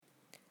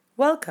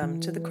Welcome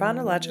to the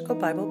Chronological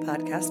Bible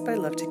Podcast by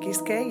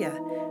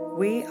Lovetikiskaya.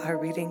 We are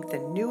reading the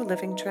New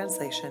Living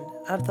Translation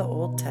of the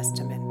Old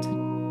Testament.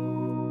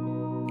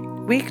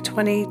 Week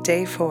 20,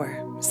 Day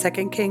 4,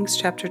 2 Kings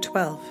chapter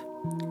 12.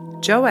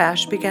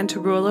 Joash began to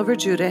rule over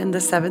Judah in the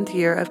 7th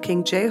year of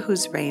King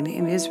Jehu's reign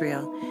in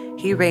Israel.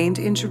 He reigned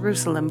in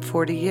Jerusalem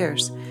 40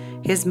 years.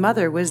 His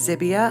mother was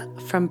Zibiah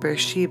from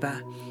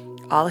Beersheba.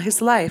 All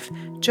his life,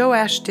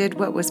 Joash did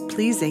what was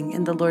pleasing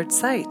in the Lord's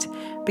sight,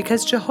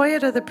 because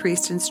Jehoiada the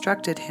priest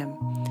instructed him.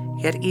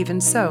 Yet even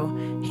so,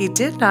 he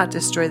did not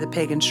destroy the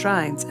pagan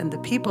shrines, and the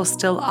people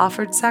still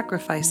offered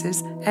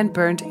sacrifices and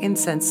burned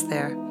incense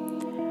there.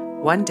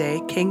 One day,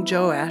 King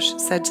Joash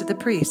said to the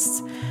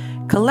priests,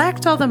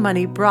 "Collect all the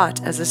money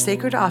brought as a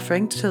sacred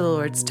offering to the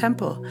Lord's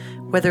temple,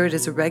 whether it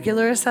is a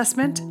regular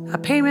assessment, a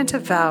payment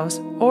of vows,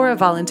 or a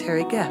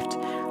voluntary gift.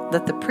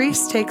 Let the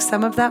priests take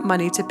some of that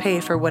money to pay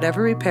for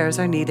whatever repairs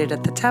are needed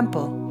at the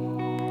temple."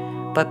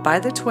 But by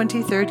the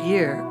 23rd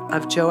year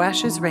of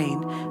Joash's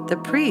reign, the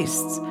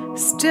priests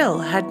still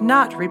had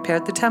not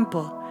repaired the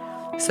temple.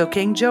 So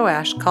King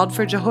Joash called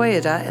for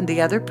Jehoiada and the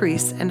other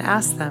priests and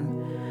asked them,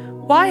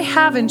 "Why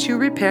haven't you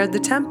repaired the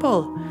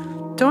temple?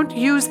 Don't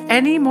use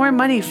any more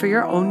money for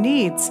your own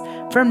needs.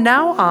 From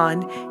now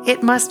on,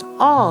 it must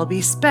all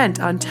be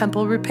spent on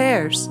temple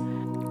repairs."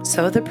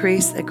 So the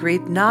priests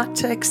agreed not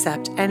to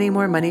accept any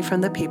more money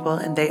from the people,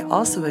 and they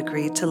also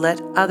agreed to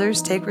let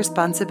others take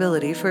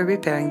responsibility for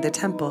repairing the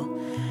temple.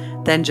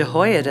 Then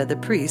Jehoiada the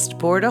priest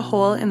bored a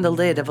hole in the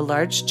lid of a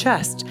large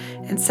chest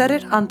and set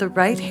it on the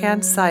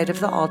right-hand side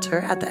of the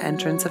altar at the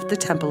entrance of the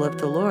temple of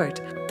the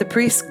Lord. The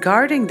priests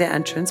guarding the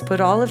entrance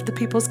put all of the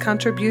people's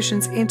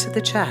contributions into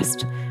the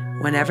chest.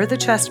 Whenever the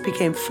chest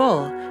became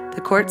full,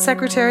 the court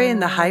secretary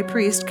and the high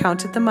priest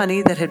counted the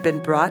money that had been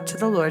brought to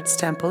the Lord's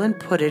temple and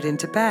put it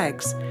into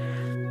bags.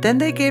 Then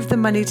they gave the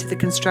money to the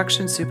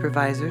construction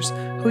supervisors,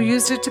 who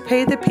used it to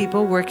pay the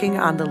people working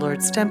on the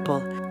Lord's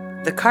temple,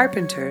 the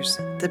carpenters,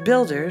 the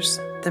builders,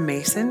 the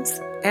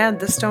masons, and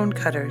the stone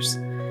cutters.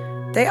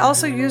 They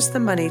also used the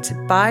money to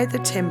buy the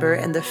timber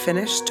and the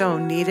finished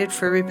stone needed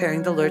for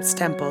repairing the Lord's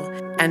temple,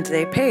 and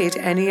they paid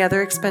any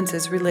other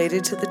expenses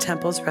related to the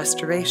temple's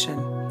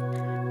restoration.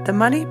 The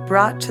money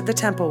brought to the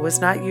temple was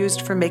not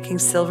used for making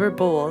silver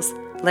bowls,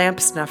 lamp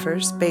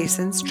snuffers,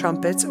 basins,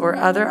 trumpets, or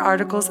other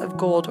articles of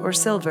gold or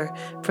silver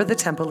for the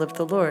temple of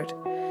the Lord.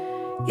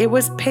 It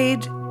was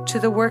paid to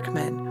the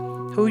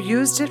workmen, who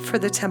used it for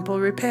the temple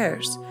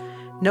repairs.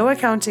 No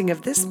accounting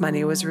of this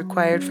money was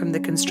required from the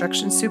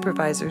construction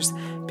supervisors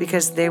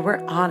because they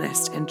were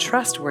honest and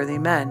trustworthy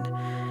men.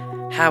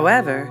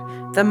 However,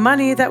 the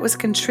money that was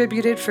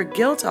contributed for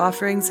guilt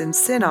offerings and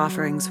sin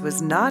offerings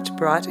was not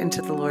brought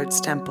into the Lord's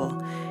temple.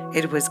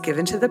 It was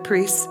given to the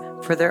priests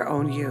for their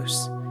own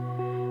use.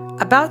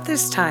 About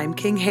this time,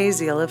 King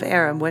Hazael of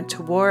Aram went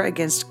to war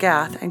against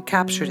Gath and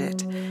captured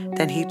it.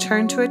 Then he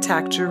turned to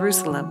attack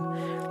Jerusalem.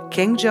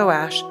 King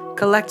Joash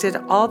collected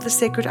all the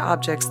sacred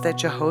objects that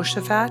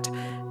Jehoshaphat,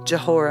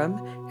 Jehoram,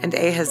 and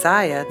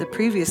Ahaziah, the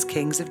previous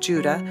kings of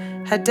Judah,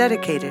 had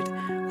dedicated,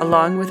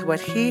 along with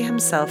what he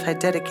himself had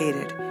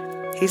dedicated.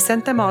 He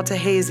sent them all to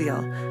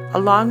Hazael,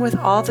 along with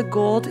all the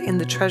gold in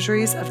the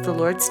treasuries of the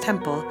Lord's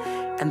temple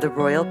and the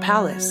royal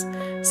palace.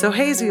 So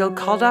Hazael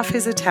called off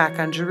his attack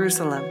on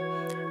Jerusalem.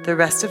 The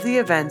rest of the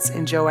events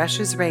in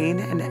Joash's reign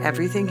and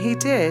everything he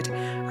did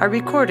are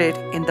recorded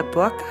in the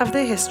book of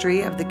the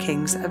history of the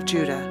kings of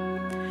Judah.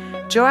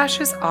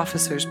 Joash's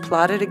officers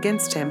plotted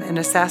against him and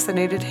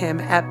assassinated him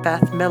at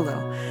Beth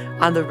Millo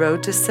on the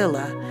road to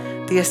Silla.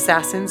 The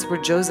assassins were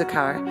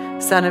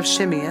Josachar, son of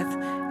Shimeath,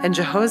 and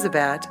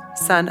Jehozabad,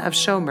 son of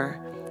Shomer,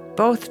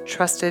 both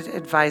trusted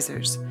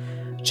advisors.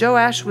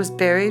 Joash was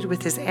buried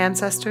with his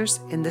ancestors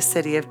in the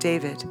city of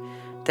David.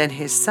 Then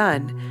his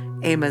son,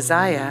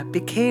 Amaziah,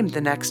 became the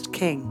next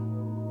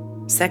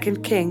king. 2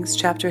 Kings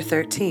chapter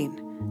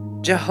 13.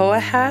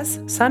 Jehoahaz,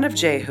 son of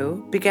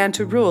Jehu, began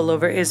to rule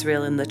over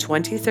Israel in the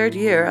 23rd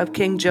year of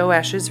King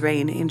Joash's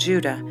reign in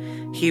Judah.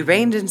 He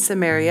reigned in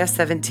Samaria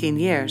 17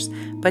 years,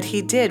 but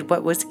he did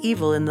what was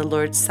evil in the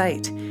Lord's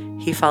sight.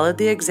 He followed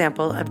the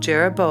example of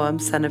Jeroboam,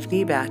 son of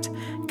Nebat,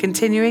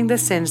 continuing the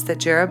sins that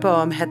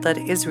Jeroboam had led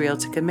Israel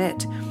to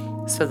commit.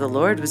 So the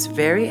Lord was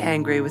very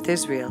angry with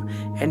Israel,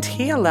 and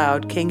he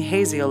allowed King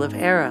Hazael of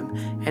Aram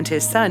and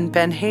his son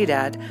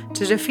Ben-Hadad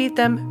to defeat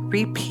them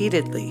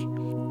repeatedly.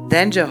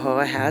 Then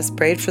Jehoahaz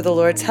prayed for the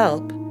Lord's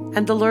help,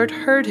 and the Lord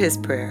heard his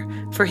prayer,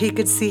 for he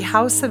could see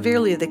how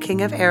severely the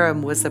king of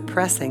Aram was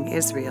oppressing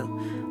Israel.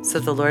 So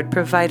the Lord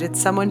provided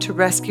someone to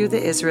rescue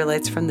the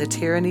Israelites from the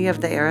tyranny of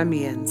the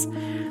Arameans.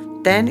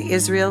 Then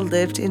Israel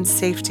lived in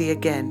safety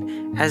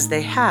again, as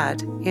they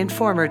had in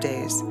former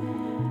days.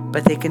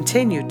 But they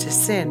continued to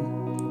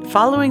sin,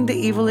 following the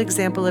evil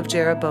example of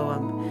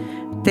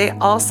Jeroboam. They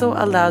also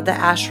allowed the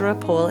Asherah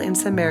pole in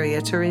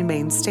Samaria to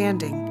remain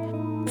standing.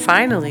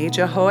 Finally,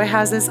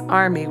 Jehoahaz's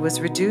army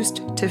was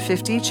reduced to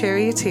 50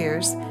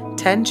 charioteers,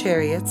 10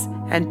 chariots,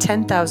 and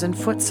 10,000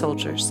 foot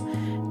soldiers.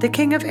 The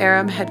king of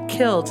Aram had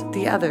killed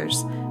the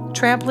others,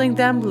 trampling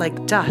them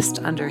like dust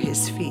under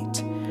his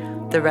feet.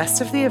 The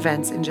rest of the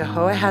events in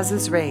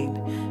Jehoahaz's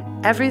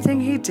reign, everything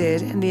he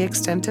did and the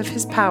extent of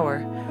his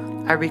power,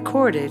 are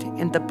recorded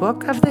in the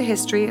book of the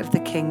history of the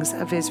kings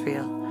of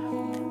Israel.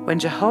 When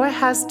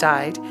Jehoahaz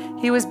died,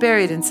 he was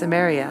buried in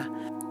Samaria.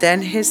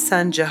 Then his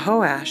son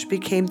Jehoash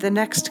became the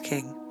next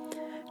king.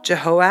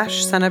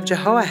 Jehoash, son of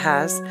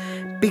Jehoahaz,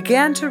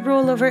 began to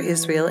rule over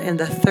Israel in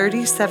the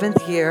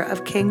 37th year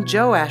of King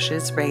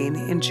Joash's reign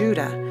in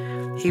Judah.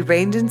 He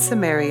reigned in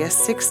Samaria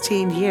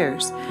 16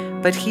 years,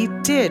 but he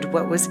did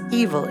what was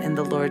evil in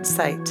the Lord's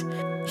sight.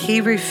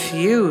 He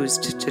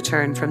refused to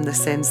turn from the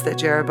sins that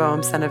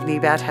Jeroboam son of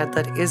Nebat had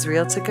led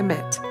Israel to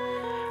commit.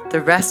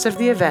 The rest of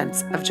the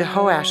events of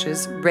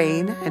Jehoash's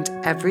reign and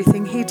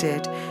everything he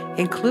did,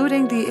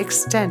 including the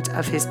extent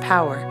of his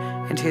power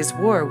and his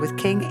war with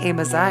King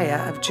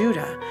Amaziah of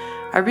Judah,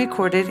 are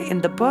recorded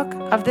in the book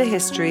of the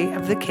history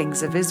of the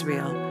kings of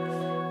Israel.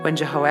 When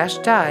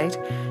Jehoash died,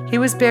 he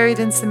was buried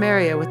in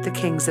Samaria with the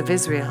kings of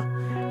Israel.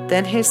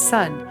 Then his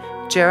son,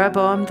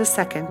 Jeroboam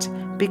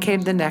II,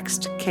 became the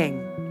next king.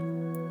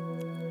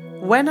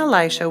 When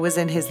Elisha was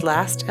in his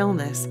last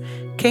illness,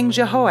 King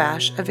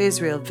Jehoash of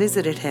Israel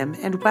visited him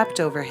and wept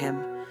over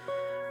him.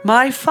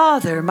 My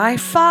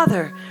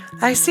father,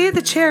 I see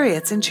the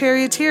chariots and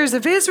charioteers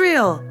of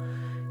Israel!"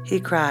 he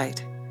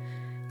cried.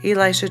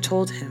 Elisha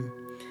told him,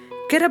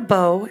 "Get a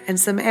bow and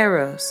some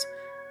arrows."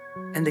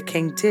 And the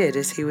king did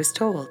as he was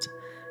told.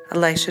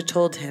 Elisha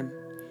told him,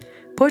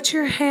 "Put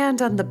your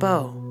hand on the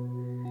bow."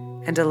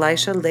 And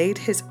Elisha laid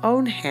his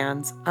own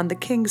hands on the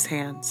king's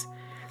hands.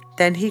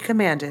 Then he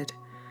commanded,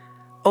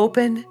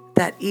 "Open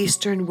that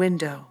eastern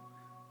window."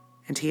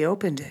 And he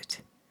opened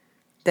it.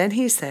 Then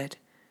he said,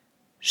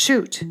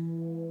 "Shoot."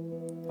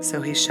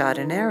 So he shot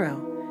an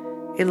arrow.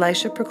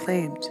 Elisha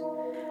proclaimed,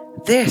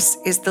 "This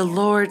is the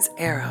Lord's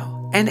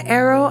arrow, an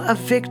arrow of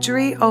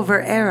victory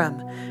over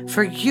Aram,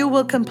 for you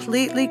will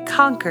completely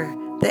conquer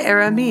the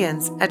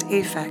Arameans at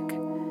Aphek."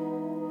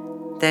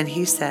 Then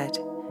he said,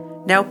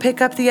 "Now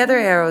pick up the other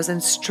arrows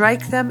and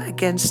strike them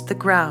against the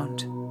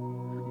ground."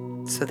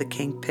 So the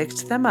king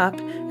picked them up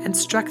and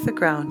struck the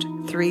ground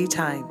 3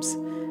 times.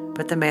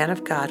 But the man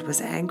of God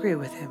was angry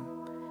with him.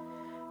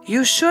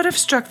 "You should have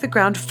struck the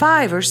ground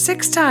 5 or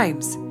 6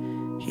 times,"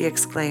 he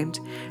exclaimed.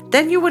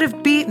 "Then you would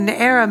have beaten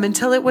Aram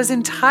until it was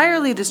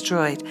entirely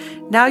destroyed.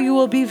 Now you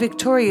will be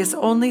victorious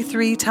only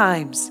 3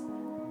 times.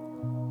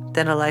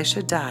 Then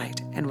Elisha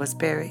died and was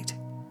buried.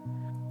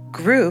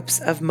 Groups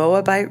of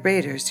Moabite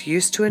raiders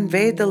used to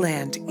invade the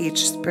land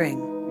each spring.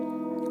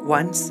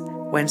 Once,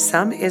 when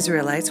some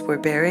Israelites were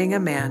burying a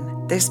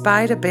man, they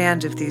spied a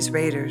band of these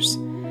raiders.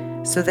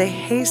 So they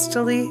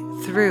hastily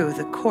threw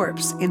the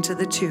corpse into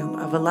the tomb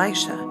of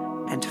Elisha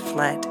and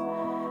fled.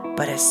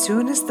 But as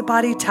soon as the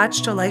body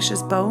touched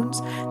Elisha's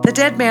bones, the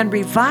dead man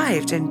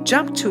revived and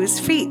jumped to his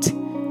feet.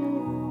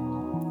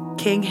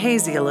 King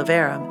Hazael of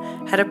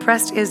Aram had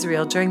oppressed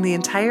Israel during the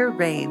entire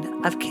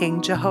reign of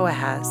King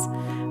Jehoahaz,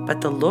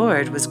 but the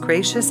Lord was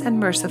gracious and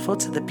merciful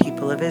to the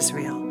people of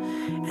Israel,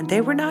 and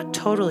they were not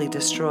totally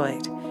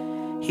destroyed.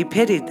 He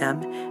pitied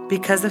them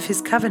because of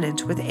his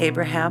covenant with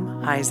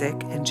Abraham,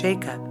 Isaac, and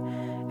Jacob.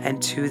 And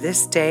to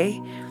this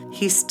day,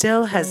 he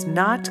still has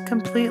not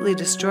completely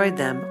destroyed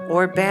them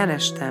or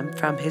banished them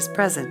from his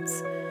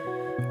presence.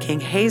 King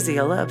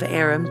Hazael of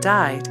Aram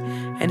died,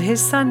 and his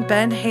son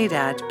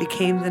Ben-Hadad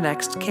became the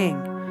next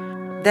king.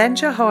 Then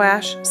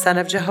Jehoash, son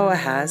of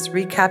Jehoahaz,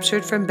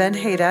 recaptured from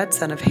Ben-Hadad,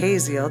 son of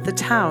Hazael, the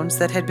towns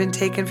that had been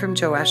taken from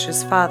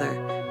Joash's father,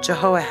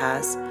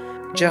 Jehoahaz.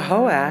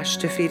 Jehoash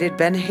defeated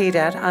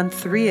Ben-Hadad on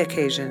 3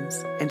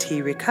 occasions, and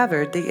he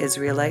recovered the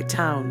Israelite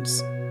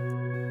towns.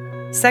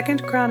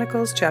 2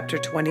 Chronicles chapter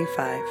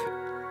 25.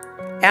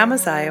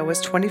 Amaziah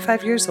was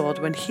 25 years old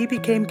when he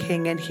became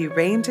king, and he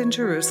reigned in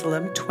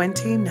Jerusalem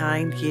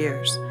 29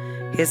 years.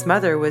 His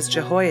mother was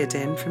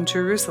Jehoiadin from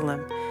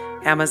Jerusalem.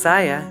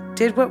 Amaziah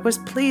did what was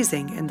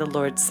pleasing in the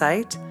Lord's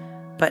sight,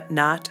 but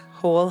not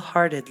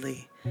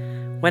wholeheartedly.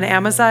 When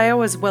Amaziah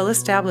was well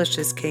established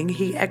as king,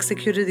 he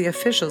executed the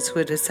officials who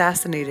had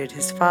assassinated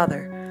his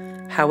father.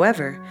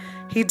 However,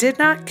 he did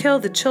not kill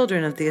the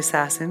children of the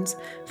assassins,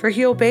 for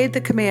he obeyed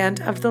the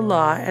command of the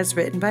law as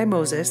written by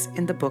Moses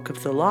in the book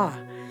of the law.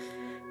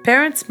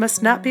 Parents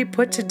must not be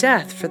put to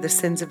death for the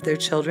sins of their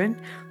children,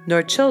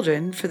 nor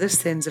children for the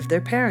sins of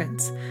their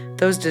parents.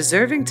 Those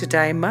deserving to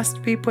die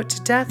must be put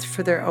to death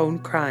for their own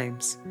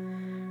crimes.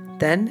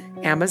 Then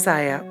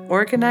Amaziah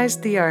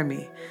organized the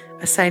army,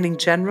 assigning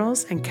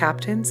generals and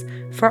captains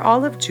for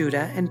all of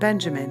Judah and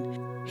Benjamin.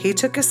 He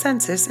took a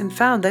census and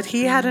found that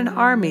he had an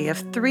army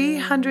of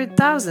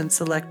 300,000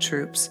 select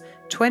troops,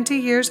 20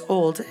 years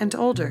old and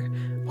older,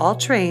 all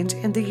trained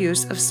in the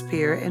use of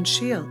spear and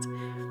shield.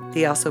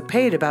 He also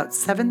paid about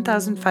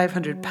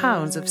 7,500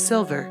 pounds of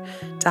silver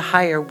to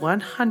hire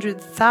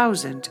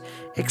 100,000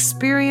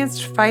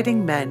 experienced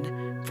fighting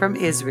men from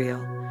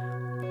Israel.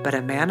 But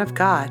a man of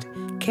God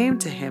came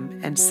to him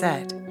and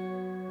said,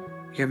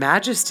 "Your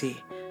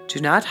Majesty, do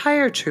not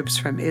hire troops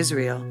from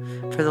Israel,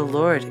 for the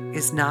Lord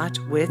is not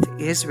with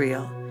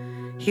Israel.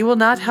 He will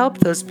not help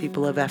those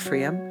people of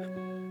Ephraim.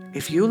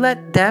 If you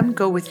let them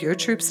go with your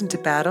troops into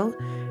battle,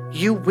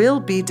 you will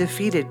be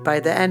defeated by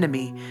the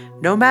enemy,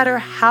 no matter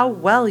how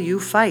well you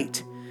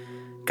fight.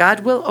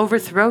 God will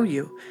overthrow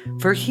you,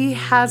 for he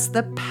has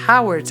the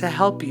power to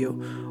help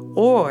you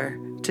or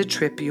to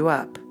trip you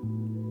up."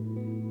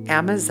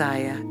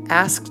 Amaziah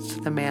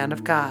asked the man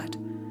of God,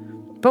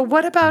 "But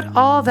what about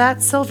all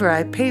that silver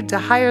I paid to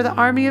hire the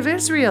army of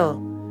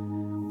Israel?"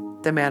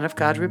 The man of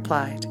God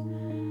replied,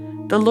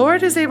 "The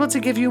Lord is able to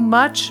give you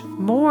much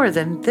more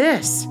than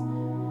this."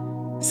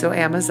 So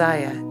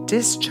Amaziah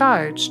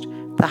discharged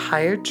the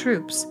hired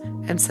troops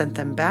and sent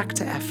them back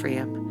to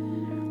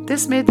Ephraim.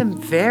 This made them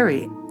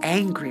very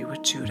angry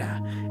with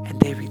Judah, and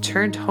they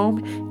returned home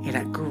in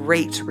a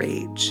great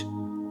rage.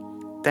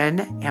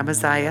 Then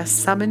Amaziah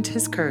summoned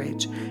his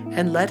courage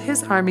and led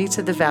his army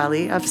to the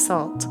valley of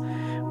Salt,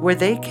 where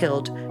they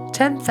killed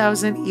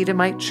 10,000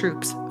 Edomite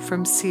troops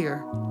from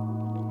Seir.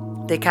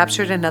 They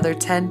captured another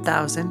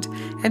 10,000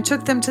 and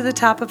took them to the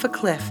top of a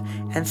cliff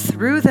and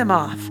threw them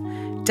off,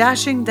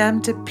 dashing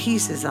them to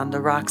pieces on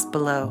the rocks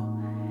below.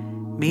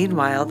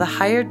 Meanwhile, the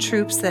hired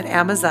troops that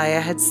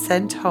Amaziah had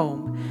sent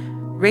home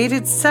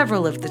raided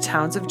several of the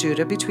towns of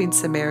Judah between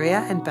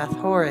Samaria and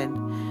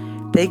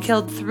Beth-horon. They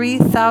killed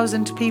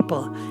 3,000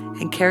 people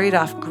and carried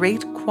off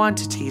great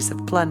quantities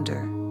of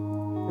plunder.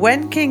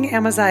 When King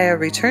Amaziah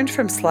returned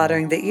from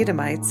slaughtering the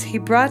Edomites, he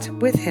brought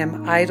with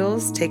him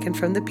idols taken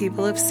from the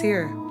people of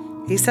Seir.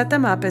 He set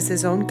them up as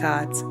his own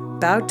gods,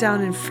 bowed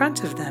down in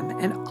front of them,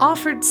 and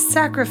offered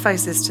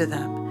sacrifices to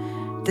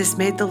them. This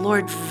made the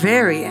Lord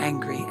very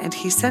angry, and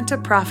he sent a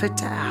prophet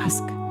to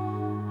ask,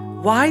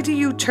 "Why do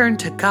you turn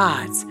to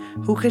gods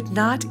who could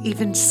not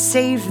even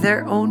save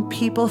their own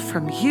people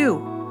from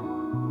you?"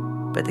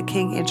 But the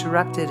king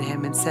interrupted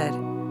him and said,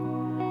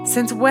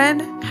 "Since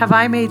when have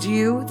I made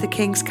you the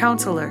king's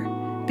counselor?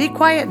 Be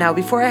quiet now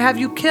before I have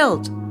you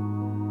killed."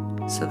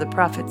 So the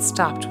prophet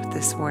stopped with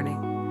this warning,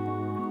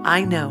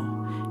 "I know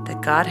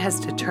that God has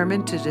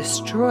determined to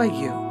destroy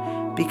you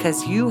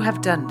because you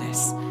have done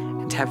this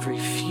and have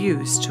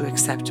refused to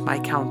accept my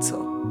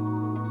counsel."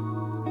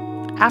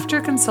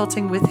 After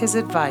consulting with his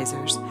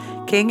advisors,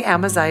 King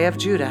Amaziah of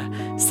Judah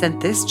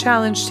sent this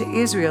challenge to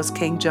Israel's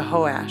king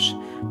Jehoash,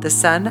 the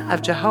son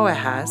of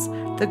Jehoahaz,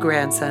 the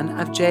grandson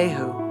of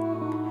Jehu.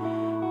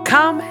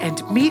 "Come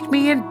and meet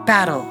me in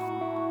battle."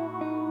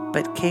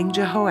 But King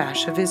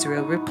Jehoash of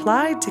Israel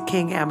replied to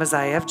King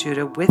Amaziah of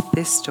Judah with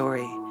this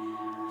story.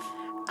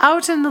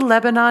 "Out in the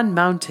Lebanon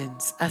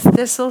mountains, a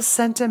thistle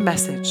sent a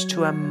message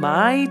to a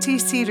mighty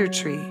cedar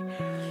tree,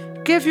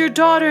 'Give your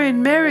daughter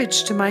in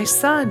marriage to my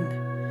son.'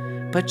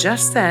 But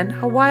just then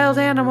a wild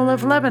animal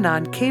of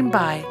Lebanon came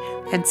by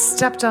and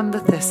stepped on the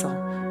thistle,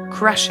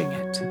 crushing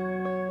it.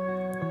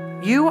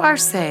 You are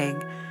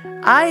saying,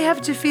 'I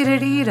have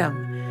defeated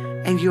Edom,'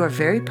 and you are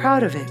very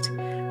proud of it.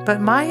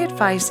 But my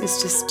advice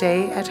is to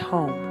stay at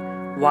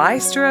home. Why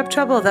stir up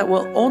trouble that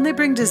will only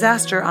bring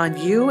disaster on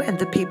you and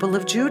the people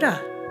of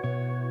Judah?"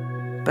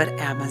 But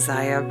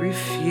Amaziah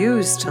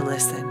refused to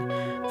listen,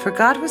 for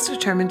God was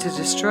determined to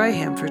destroy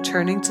him for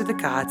turning to the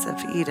gods of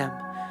Edom.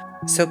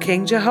 So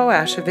King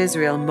Jehoash of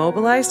Israel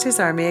mobilized his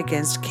army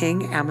against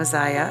King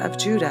Amaziah of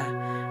Judah.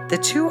 The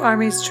two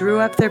armies drew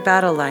up their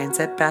battle lines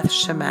at Beth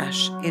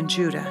Shemesh in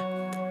Judah.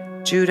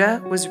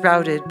 Judah was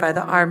routed by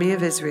the army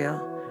of Israel,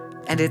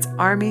 and its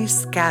army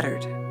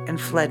scattered and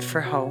fled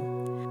for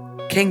home.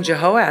 King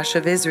Jehoash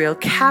of Israel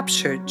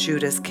captured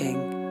Judah's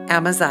king,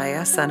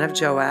 Amaziah, son of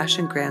Joash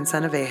and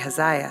grandson of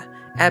Ahaziah,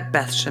 at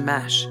Beth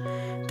Shemesh.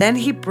 Then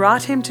he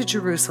brought him to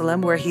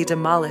Jerusalem, where he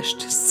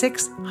demolished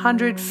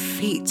 600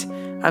 feet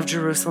of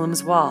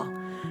Jerusalem's wall,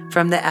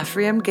 from the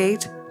Ephraim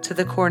gate to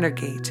the corner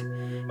gate.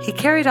 He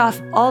carried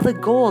off all the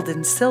gold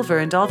and silver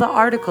and all the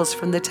articles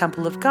from the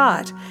temple of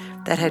God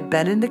that had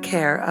been in the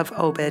care of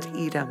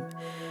Obed-Edom.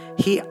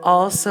 He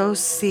also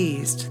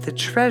seized the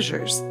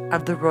treasures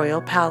of the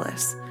royal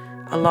palace,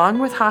 along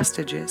with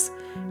hostages,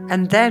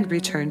 and then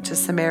returned to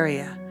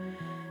Samaria.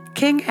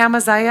 King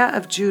Amaziah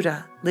of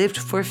Judah lived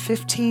for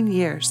 15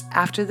 years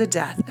after the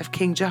death of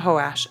King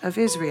Jehoash of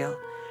Israel.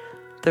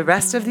 The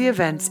rest of the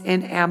events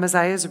in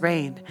Amaziah's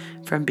reign,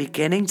 from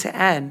beginning to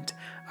end,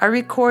 are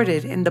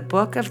recorded in the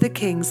book of the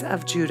kings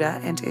of Judah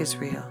and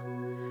Israel.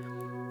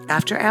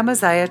 After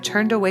Amaziah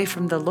turned away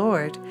from the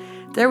Lord,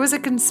 there was a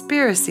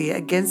conspiracy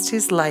against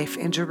his life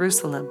in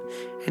Jerusalem,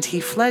 and he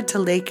fled to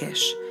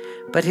Lachish.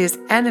 But his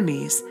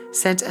enemies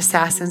sent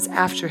assassins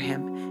after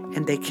him,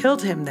 and they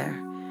killed him there.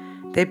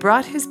 They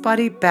brought his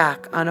body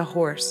back on a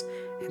horse,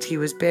 and he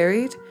was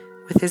buried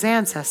with his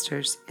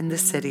ancestors in the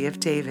city of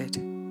David.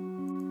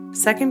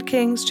 2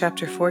 Kings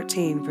chapter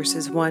 14,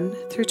 verses 1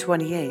 through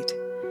 28.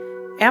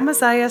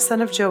 Amaziah,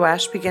 son of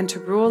Joash, began to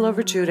rule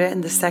over Judah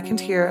in the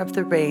 2nd year of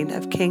the reign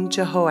of King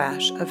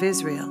Jehoash of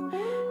Israel.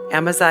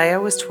 Amaziah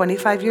was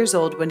 25 years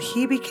old when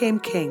he became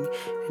king,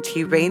 and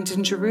he reigned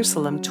in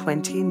Jerusalem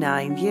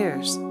 29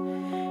 years.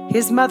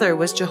 His mother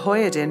was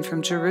Jehoiadin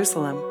from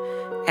Jerusalem.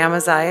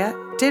 Amaziah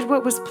did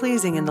what was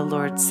pleasing in the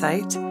Lord's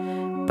sight,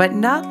 but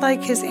not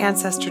like his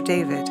ancestor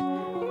David.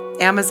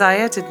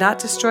 Amaziah did not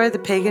destroy the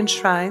pagan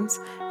shrines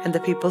and the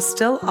people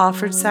still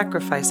offered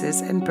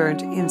sacrifices and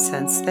burned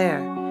incense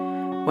there.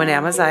 When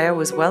Amaziah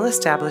was well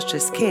established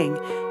as king,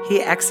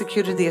 he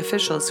executed the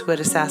officials who had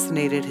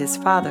assassinated his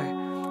father.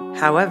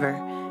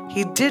 However,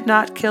 he did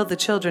not kill the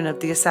children of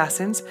the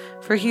assassins,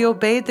 for he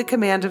obeyed the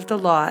command of the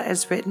law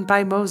as written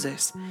by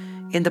Moses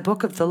in the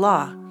book of the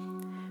law.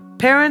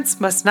 Parents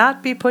must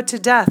not be put to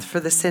death for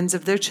the sins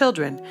of their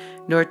children,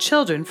 nor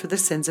children for the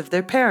sins of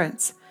their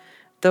parents.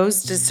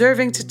 Those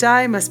deserving to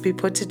die must be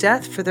put to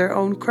death for their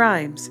own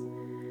crimes.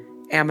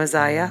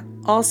 Amaziah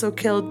also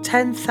killed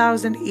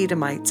 10,000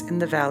 Edomites in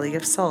the Valley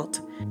of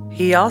Salt.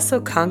 He also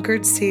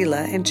conquered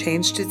Selah and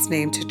changed its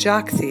name to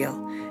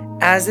Joktheel,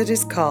 as it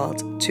is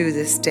called to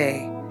this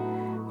day.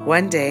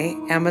 One day,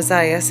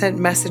 Amaziah sent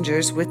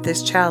messengers with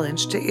this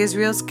challenge to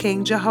Israel's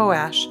king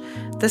Jehoash,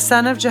 the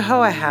son of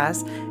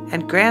Jehoahaz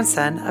and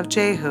grandson of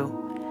Jehu.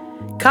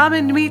 "Come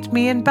and meet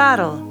me in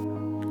battle."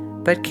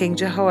 But King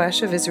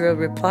Jehoash of Israel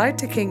replied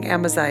to King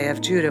Amaziah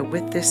of Judah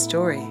with this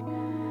story.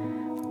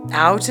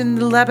 Out in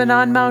the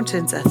Lebanon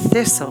mountains, a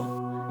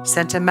thistle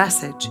sent a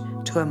message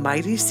to a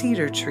mighty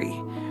cedar tree.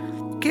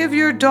 "Give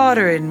your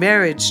daughter in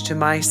marriage to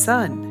my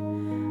son."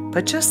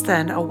 But just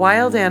then a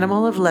wild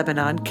animal of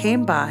Lebanon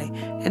came by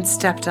and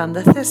stepped on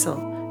the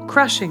thistle,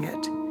 crushing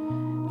it.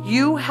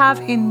 "You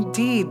have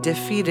indeed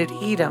defeated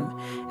Edom,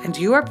 and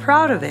you are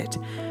proud of it,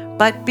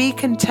 but be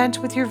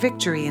content with your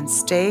victory and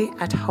stay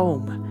at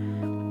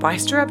home. Why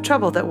stir up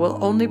trouble that will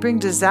only bring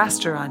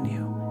disaster on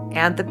you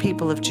and the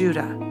people of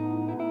Judah?"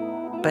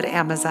 But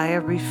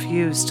Amaziah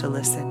refused to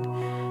listen.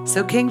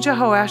 So King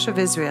Jehoash of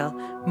Israel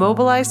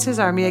mobilized his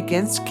army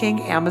against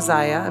King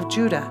Amaziah of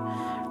Judah.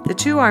 The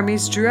two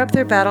armies drew up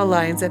their battle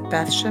lines at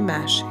Beth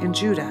Shemesh in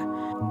Judah.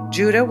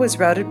 Judah was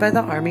routed by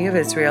the army of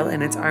Israel,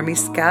 and its army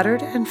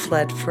scattered and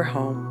fled for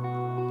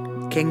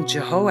home. King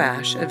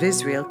Jehoash of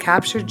Israel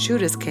captured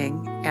Judah's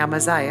king,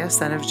 Amaziah,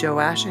 son of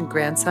Joash and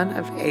grandson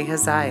of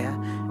Ahaziah,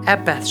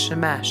 at Beth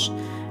Shemesh.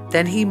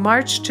 Then he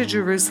marched to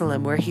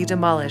Jerusalem, where he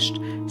demolished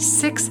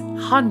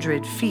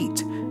 600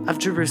 feet of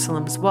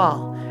Jerusalem's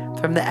wall,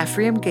 from the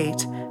Ephraim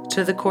gate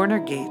to the corner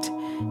gate.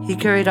 He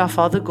carried off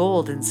all the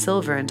gold and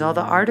silver and all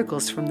the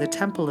articles from the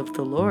temple of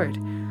the Lord.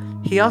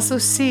 He also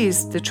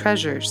seized the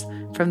treasures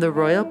from the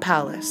royal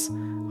palace,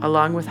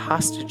 along with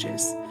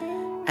hostages,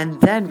 and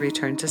then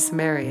returned to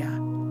Samaria.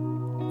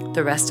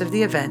 The rest of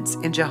the events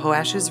in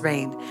Jehoash's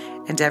reign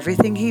and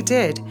everything he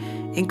did,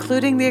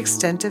 including the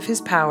extent of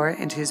his power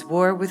and his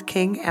war with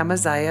King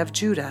Amaziah of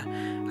Judah,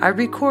 are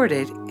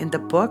recorded in the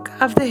book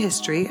of the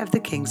history of the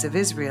kings of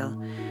Israel.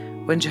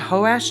 When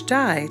Jehoash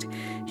died,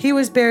 he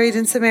was buried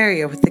in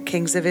Samaria with the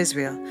kings of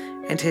Israel,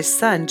 and his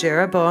son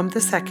Jeroboam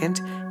II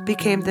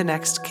became the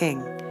next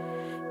king.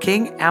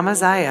 King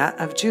Amaziah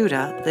of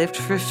Judah lived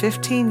for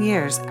 15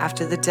 years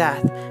after the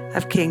death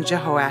of King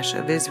Jehoash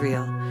of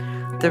Israel.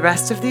 The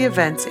rest of the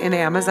events in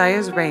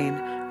Amaziah's reign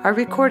are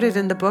recorded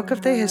in the book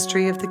of the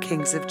history of the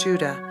kings of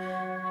Judah.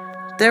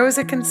 There was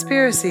a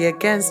conspiracy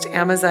against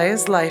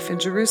Amaziah's life in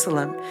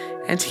Jerusalem,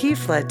 and he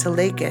fled to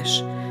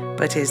Lachish.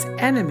 But his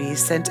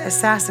enemies sent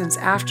assassins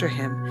after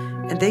him,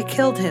 and they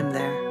killed him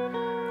there.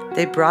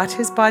 They brought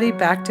his body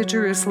back to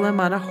Jerusalem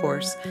on a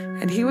horse,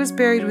 and he was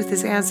buried with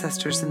his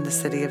ancestors in the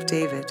city of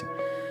David.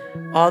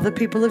 All the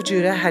people of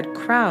Judah had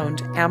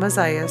crowned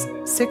Amaziah's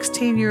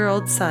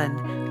 16-year-old son,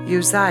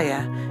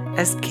 Uzziah,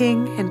 as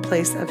king in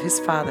place of his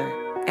father,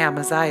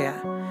 Amaziah.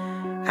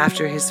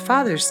 After his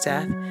father's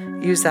death,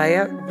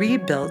 Uzziah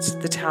rebuilt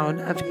the town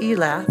of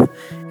Elath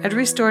and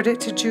restored it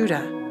to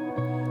Judah.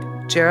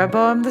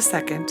 Jeroboam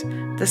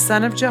II, the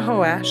son of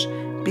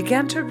Jehoash,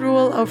 began to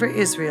rule over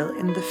Israel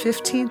in the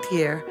 15th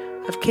year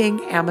of King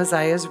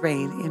Amaziah's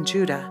reign in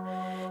Judah.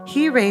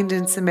 He reigned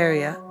in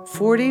Samaria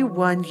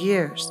 41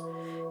 years.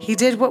 He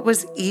did what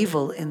was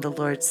evil in the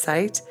Lord's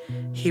sight.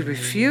 He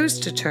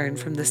refused to turn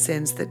from the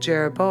sins that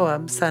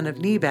Jeroboam, son of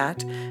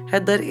Nebat,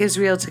 had led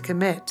Israel to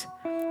commit.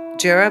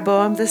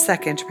 Jeroboam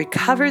II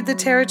recovered the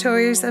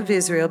territories of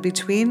Israel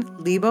between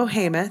Lebo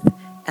Hamath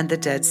and the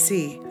Dead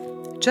Sea,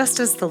 just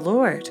as the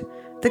Lord,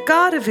 the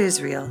God of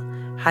Israel,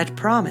 had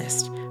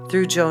promised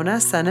through Jonah,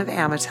 son of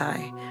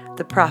Amittai,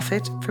 the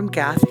prophet from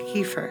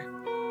Gath-Hepher.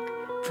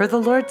 For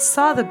the Lord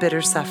saw the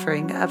bitter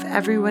suffering of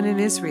everyone in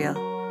Israel,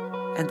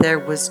 and there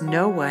was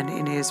no one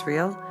in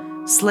Israel,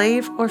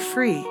 slave or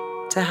free,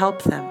 to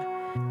help them.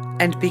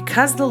 And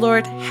because the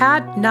Lord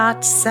had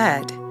not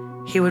said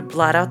he would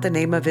blot out the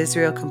name of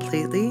Israel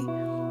completely,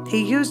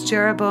 he used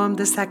Jeroboam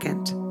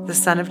II, the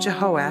son of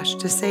Jehoash,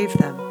 to save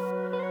them.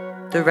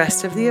 The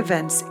rest of the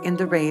events in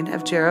the reign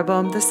of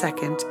Jeroboam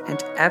II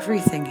and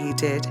everything he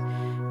did,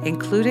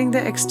 including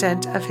the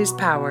extent of his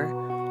power,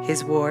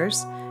 his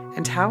wars,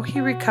 and how he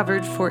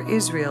recovered for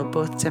Israel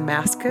both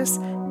Damascus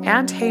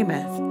and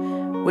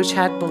Hamath, which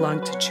had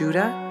belonged to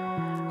Judah,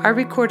 are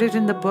recorded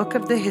in the book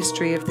of the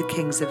history of the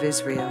kings of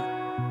Israel.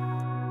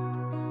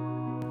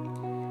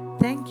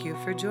 Thank you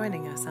for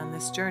joining us on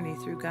this journey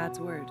through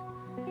God's Word.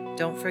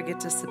 Don't forget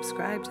to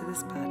subscribe to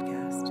this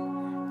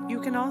podcast. You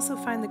can also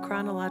find the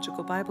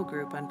Chronological Bible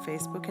Group on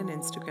Facebook and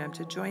Instagram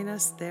to join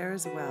us there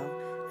as well,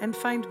 and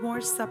find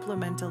more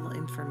supplemental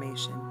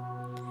information.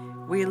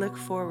 We look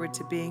forward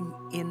to being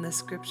in the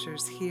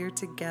Scriptures here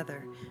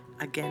together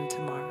again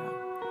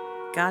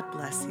tomorrow. God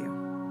bless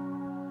you.